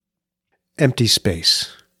Empty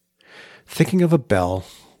space. Thinking of a bell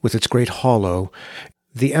with its great hollow,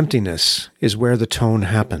 the emptiness is where the tone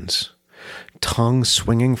happens. Tongue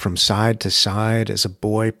swinging from side to side as a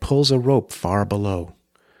boy pulls a rope far below.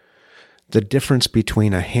 The difference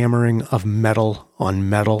between a hammering of metal on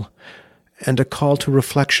metal and a call to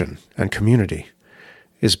reflection and community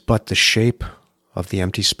is but the shape of the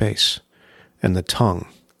empty space and the tongue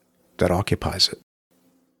that occupies it.